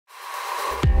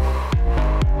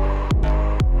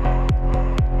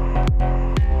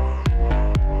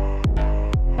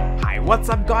What's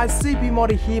up guys,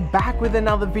 Supermodder here, back with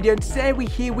another video. Today we're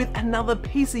here with another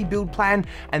PC build plan,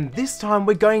 and this time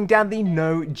we're going down the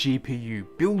no GPU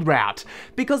build route.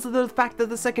 Because of the fact that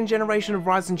the second generation of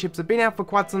Ryzen chips have been out for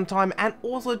quite some time, and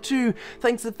also too,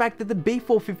 thanks to the fact that the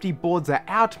B450 boards are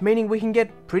out, meaning we can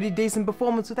get pretty decent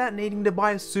performance without needing to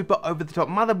buy a super over-the-top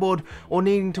motherboard or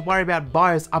needing to worry about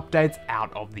BIOS updates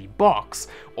out of the box.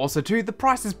 Also too, the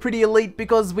price is pretty elite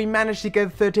because we managed to get a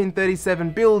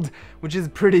 1337 build, which is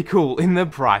pretty cool in the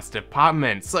price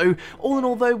department. So all in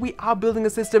all though, we are building a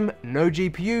system, no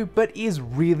GPU, but is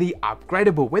really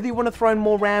upgradable. Whether you want to throw in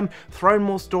more RAM, throw in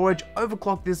more storage,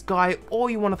 overclock this guy, or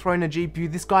you want to throw in a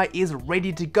GPU, this guy is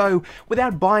ready to go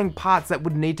without buying parts that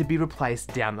would need to be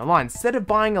replaced down the line. Instead of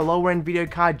buying a lower end video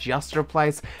card just to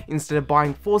replace, instead of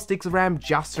buying 4 sticks of RAM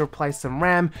just to replace some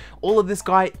RAM, all of this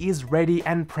guy is ready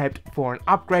and prepped for an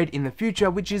upgrade in the future,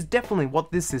 which is definitely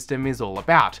what this system is all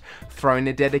about. Throw in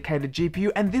a dedicated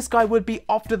GPU and this guy would be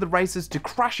off to the races to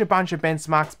crush a bunch of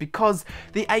benchmarks, because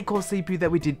the 8-core CPU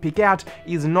that we did pick out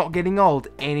is not getting old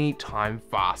anytime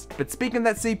fast. But speaking of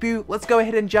that CPU, let's go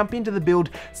ahead and jump into the build,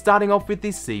 starting off with the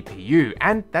CPU,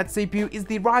 and that CPU is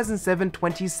the Ryzen 7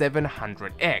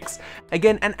 2700X.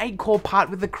 Again, an 8-core part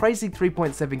with a crazy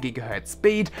 3.7 GHz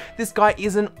speed. This guy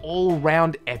is an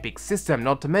all-round epic system,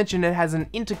 not to mention it has an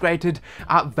integrated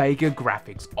EVGA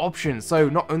graphics option, so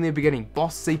not only are we getting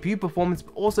boss CPU performance,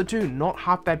 but also too not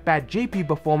half that bad GPU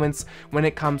performance when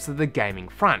it comes to the gaming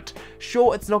front.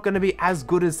 Sure, it's not going to be as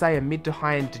good as say a mid to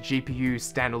high end GPU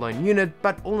standalone unit,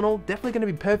 but all in all definitely going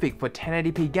to be perfect for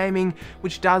 1080p gaming,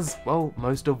 which does, well,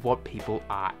 most of what people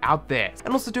are out there.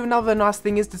 And also too, another nice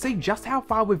thing is to see just how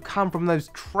far we've come from those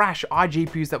trash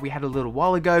iGPUs that we had a little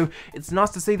while ago. It's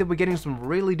nice to see that we're getting some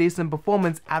really decent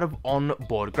performance out of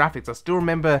on-board graphics. I still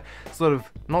remember sort of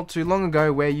not too long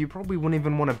ago where you probably wouldn't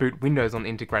even want to boot Windows on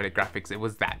integrated graphics, it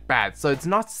was that bad. So it's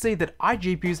nice to see that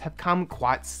iGPUs have come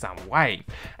quite some way.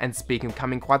 And speaking of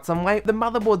coming quite some way, the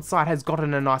motherboard side has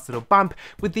gotten a nice little bump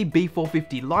with the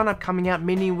B450 lineup coming out,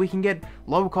 meaning we can get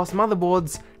lower cost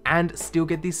motherboards and still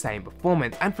get the same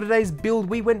performance. And for today's build,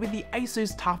 we went with the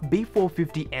Asus TUF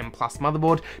B450M Plus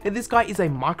motherboard. Now this guy is a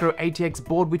micro ATX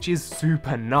board, which is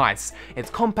super nice. It's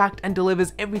compact and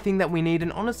delivers everything that we need,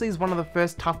 and honestly is one of the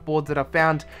first TUF boards that I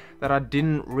found that I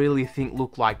didn't really think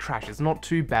looked like trash. It's not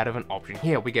too bad of an option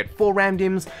here. We get 4 RAM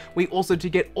DIMMs, we also do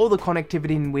get all the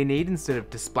connectivity we need instead of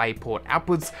DisplayPort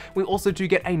outputs. We also do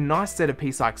get a nice set of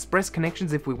PCI Express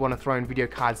connections if we want to throw in video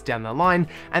cards down the line,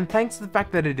 and thanks to the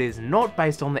fact that it is not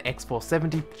based on the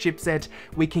X470 chipset,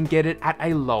 we can get it at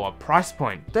a lower price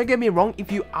point. Don't get me wrong,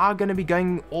 if you are going to be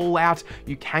going all out,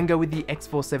 you can go with the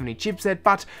X470 chipset,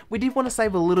 but we did want to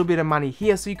save a little bit of money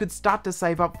here so you could start to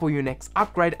save up for your next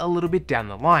upgrade a little bit down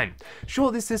the line.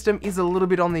 Sure, this system is a little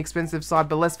bit on the expensive side,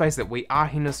 but let's face it, we are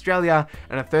in Australia,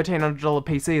 and a $1,300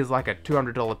 PC is like a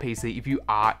 $200 PC if you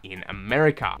are in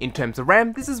America. In terms of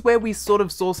RAM, this is where we sort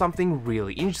of saw something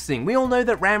really interesting. We all know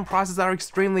that RAM prices are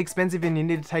extremely expensive and you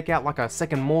need to take out like a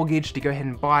second mortgage to go ahead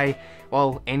and buy,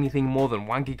 well, anything more than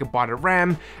 1 GB of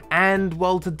RAM, and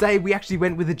well, today we actually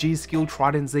went with the G.Skill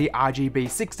Trident Z RGB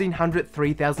 1600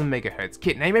 3000 MHz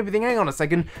kit. Now you may be thinking, hang on a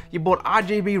second, you bought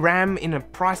RGB RAM in a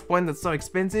price point that's so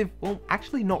expensive? Well,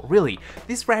 actually not really.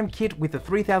 This RAM kit with the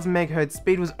 3000 MHz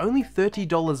speed was only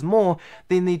 $30 more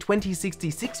than the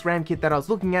 2066 RAM kit that I was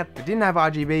looking at that didn't have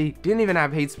RGB, didn't even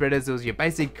have heat spreaders, it was your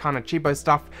basic kind of cheapo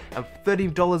stuff, and for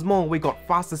 $30 more we got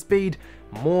faster speed,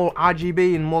 more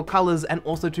RGB and more colors, and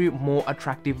also to more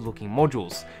attractive looking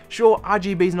modules. Sure,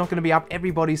 RGB is not going to be up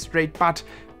everybody's street, but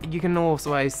you can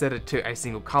also set it to a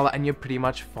single color and you're pretty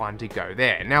much fine to go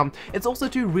there. Now, it's also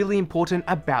too really important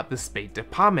about the speed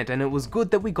department, and it was good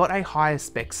that we got a higher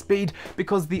spec speed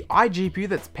because the iGPU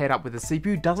that's paired up with the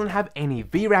CPU doesn't have any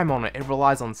VRAM on it. It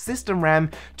relies on system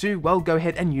RAM to, well, go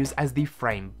ahead and use as the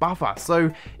frame buffer.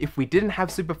 So if we didn't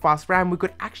have super fast RAM, we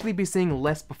could actually be seeing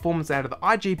less performance out of the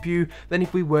iGPU than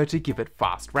if we were to give it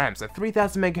fast RAM. So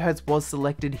 3000 MHz was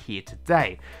selected here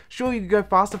today. Sure, you could go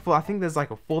faster for, I think there's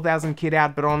like a 4000 kit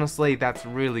out, but honestly, that's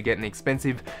really getting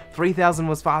expensive. 3000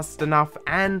 was fast enough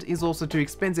and is also too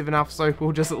expensive enough, so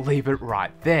we'll just leave it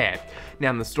right there.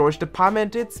 Now in the storage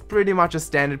department, it's pretty much a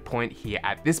standard point here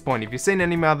at this point. If you've seen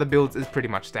any of my other builds, it's pretty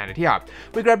much standard here.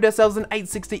 We grabbed ourselves an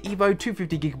 860 EVO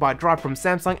 250GB drive from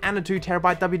Samsung and a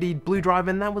 2TB WD blue drive,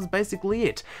 and that was basically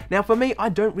it. Now for me, I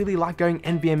don't really like going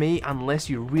NVMe unless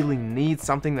you really need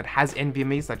something that has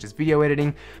NVMe, such as video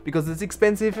editing, because it's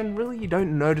expensive and really you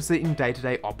don't notice it in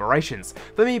day-to-day operations.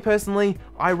 For For me personally,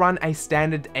 I run a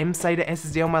standard M-SATA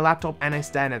SSD on my laptop and a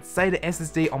standard SATA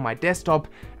SSD on my desktop,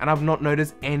 and I've not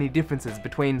noticed any differences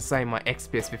between, say, my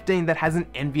XPS 15 that has an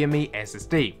NVMe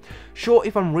SSD. Sure,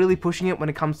 if I'm really pushing it when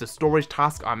it comes to storage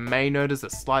tasks, I may notice a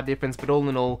slight difference, but all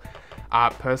in all,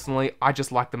 personally, I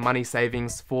just like the money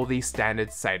savings for the standard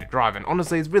SATA drive, and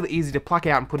honestly, it's really easy to pluck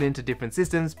out and put into different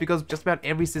systems because just about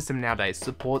every system nowadays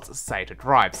supports SATA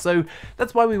drives. So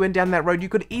that's why we went down that road. You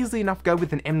could easily enough go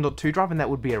with an M.2 drive, and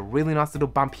that would be a really nice little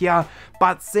bump here,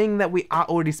 but seeing that we are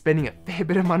already spending a fair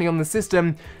bit of money on the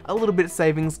system, a little bit of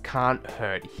savings can't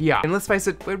hurt here. And let's face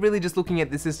it, we're really just looking at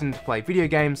the system to play video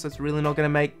games, so it's really not going to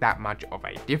make that much of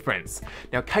a difference.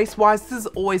 Now, case-wise, this is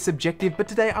always subjective, but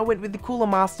today I went with the Cooler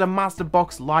Master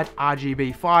MasterBox Lite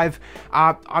RGB 5.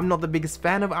 I'm not the biggest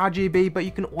fan of RGB, but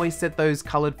you can always set those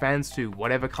colored fans to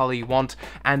whatever color you want,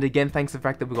 and again, thanks to the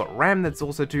fact that we've got RAM that's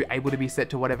also able to be set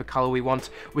to whatever color we want,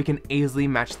 we can easily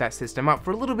match that system up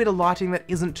for a little bit of lighting that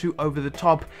isn't too over the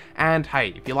top, and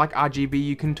hey, if you like RGB,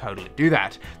 you can totally do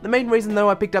that. The main reason though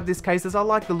I picked up this case is I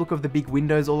like the look of the big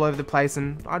windows all over the place,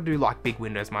 and I do like big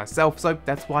windows myself, so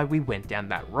that's why we went down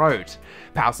that road.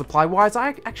 Power supply wise,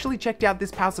 I actually checked out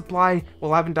this power supply,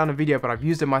 well, I haven't done a video, but I've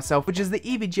used it myself, which is the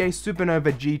EVGA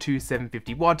SuperNOVA G2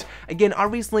 750 watt. Again, I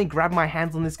recently grabbed my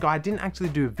hands on this guy. I didn't actually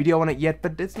do a video on it yet,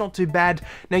 but it's not too bad.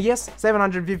 Now yes,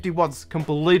 750 watts,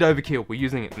 complete overkill. We're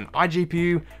using it in an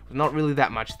iGPU, not really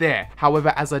that much there.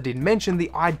 However, as I did mention,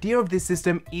 the idea of this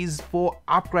system is for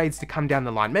upgrades to come down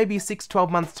the line. Maybe 6-12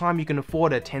 months time you can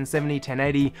afford a 1070,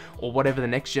 1080, or whatever the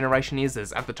next generation is,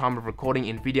 as at the time of recording,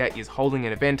 NVIDIA is holding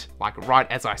an event, like right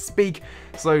as I speak,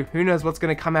 so who knows what's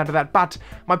going to come out of that. But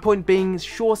my point being,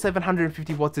 sure,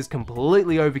 750 watts is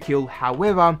completely overkill.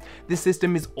 However, this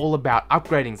system is all about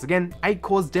upgradings. Again, 8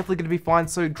 cores definitely going to be fine,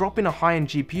 so drop in a high-end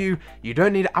GPU, you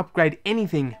don't need to upgrade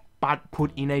anything but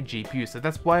put in a GPU, so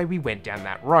that's why we went down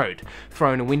that road.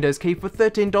 Throw in a Windows key for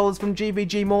 $13 from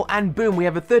GVG Mall, and boom, we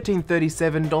have a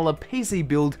 $1337 PC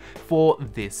build for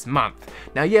this month.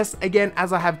 Now yes, again,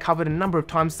 as I have covered a number of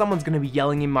times, someone's going to be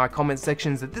yelling in my comment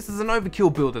sections that this is an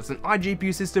overkill build, it's an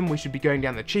iGPU system, we should be going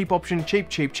down the cheap option,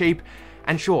 cheap.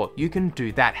 And sure, you can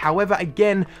do that. However,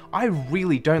 again, I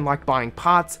really don't like buying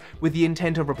parts with the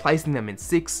intent of replacing them in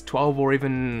 6, 12, or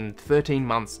even 13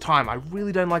 months time. I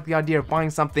really don't like the idea of buying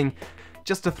something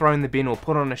just to throw in the bin or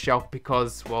put on a shelf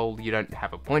because, well, you don't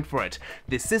have a point for it.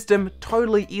 This system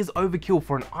totally is overkill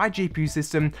for an iGPU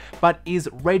system, but is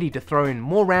ready to throw in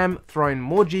more RAM, throw in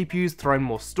more GPUs, throw in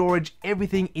more storage.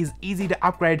 Everything is easy to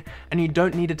upgrade, and you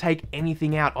don't need to take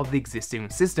anything out of the existing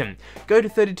system. Go to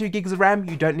 32 gigs of RAM,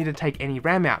 you don't need to take any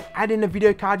RAM out. Add in a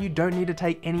video card, you don't need to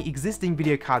take any existing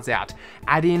video cards out.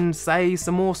 Add in, say,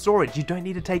 some more storage, you don't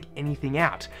need to take anything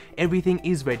out. Everything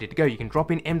is ready to go. You can drop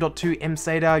in M.2,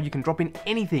 M-SATA, you can drop in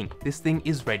anything. This thing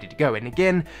is ready to go. And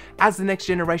again, as the next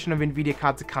generation of NVIDIA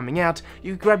cards are coming out,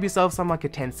 you can grab yourself some like a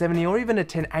 1070 or even a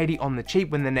 1080 on the cheap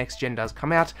when the next gen does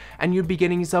come out, and you'll be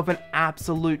getting yourself an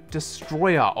absolute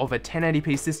destroyer of a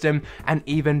 1080p system, and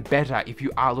even better if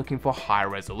you are looking for higher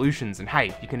resolutions. And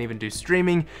hey, you can even do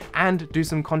streaming and do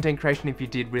some content creation if you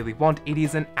did really want. It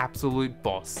is an absolute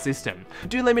boss system.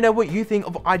 Do let me know what you think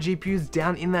of iGPUs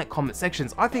down in that comment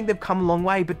sections. I think they've come a long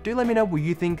way, but do let me know what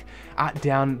you think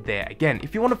down there. Again,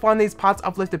 if you want to find these parts,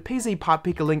 I've left a PC part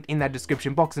picker link in that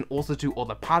description box, and also to all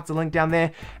the parts are linked down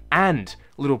there. And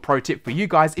little pro tip for you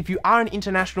guys, if you are an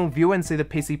international viewer and see the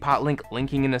PC part link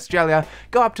linking in Australia,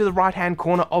 go up to the right hand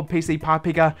corner of PC part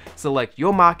picker, select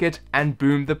your market, and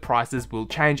boom, the prices will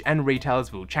change and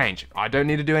retailers will change. I don't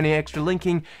need to do any extra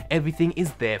linking, everything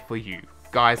is there for you.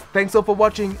 Guys, thanks all for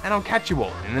watching, and I'll catch you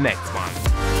all in the next one.